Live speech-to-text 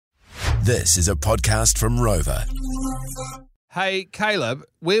This is a podcast from Rover. Hey, Caleb,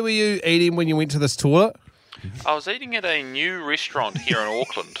 where were you eating when you went to this toilet? I was eating at a new restaurant here in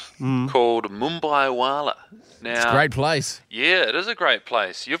Auckland called Mumbai Wala. Now, It's a great place. Yeah, it is a great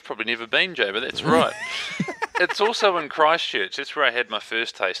place. You've probably never been, Jay, but that's right. It's also in Christchurch. That's where I had my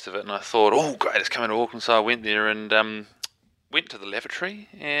first taste of it, and I thought, oh, great, it's coming to Auckland. So I went there and went to the lavatory,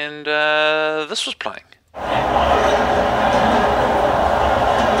 and this was playing.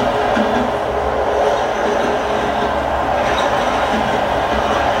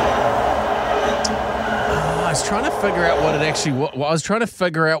 I was trying to figure out what it actually was. I was trying to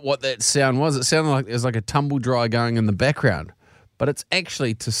figure out what that sound was. It sounded like there's like a tumble dryer going in the background, but it's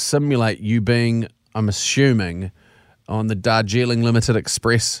actually to simulate you being, I'm assuming, on the Darjeeling Limited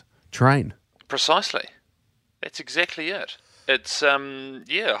Express train. Precisely. That's exactly it. It's, a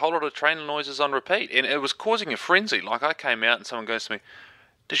whole lot of train noises on repeat, and it was causing a frenzy. Like, I came out and someone goes to me,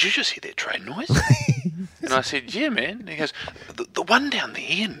 "Did you just hear that train noise?" And I said, "Yeah, man." And he goes, the one down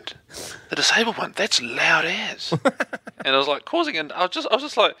the end, the disabled one, that's loud as." And I was like, I was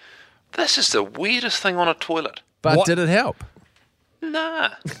just like, this is the weirdest thing on a toilet. But What? did it help?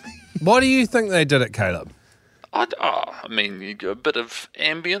 Nah. Why do you think they did it, Caleb? I mean, you got a bit of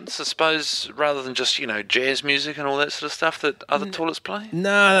ambience, I suppose, rather than just, jazz music and all that sort of stuff that other toilets play.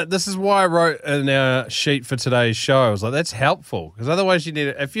 No, this is why I wrote in our sheet for today's show. I was like, that's helpful, because otherwise you need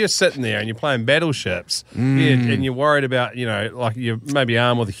it. If you're sitting there and you're playing battleships and you're worried about, like you're maybe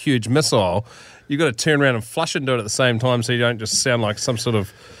armed with a huge missile, you've got to turn around and flush and do it at the same time so you don't just sound like some sort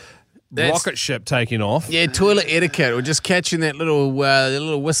of rocket ship taking off. Yeah, toilet etiquette, or just catching that little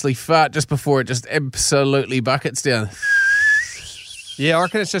whistly fart just before it just absolutely buckets down. Yeah, I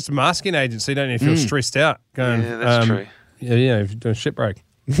reckon it's just a masking agent, so you don't need to feel stressed out. Going, Yeah, that's true. Yeah, if you're doing ship break.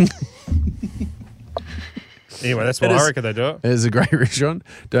 Anyway, that's what I reckon they do it. It is a great restaurant.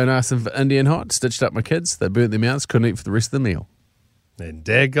 Don't ask them for Indian hot. Stitched up my kids. They burnt their mouths. Couldn't eat for the rest of the meal. And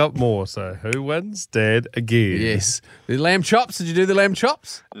Dad got more, so who wins? Dad again. Yes. The lamb chops. Did you do the lamb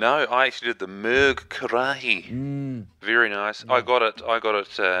chops? No, I actually did the Merg Karahi. Very nice. I got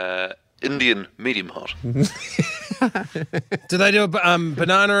it Indian medium hot. Did they do a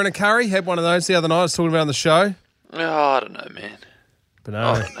banana and a curry? Had one of those the other night. I was talking about on the show. Oh, I don't know, man.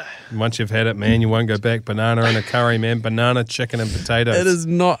 Banana. Once you've had it, man, you won't go back. Banana and a curry, man. Banana, chicken and potatoes. It is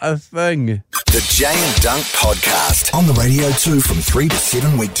not a thing. The Jay and Dunk Podcast on the Radio 2 from 3 to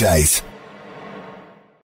 7 weekdays.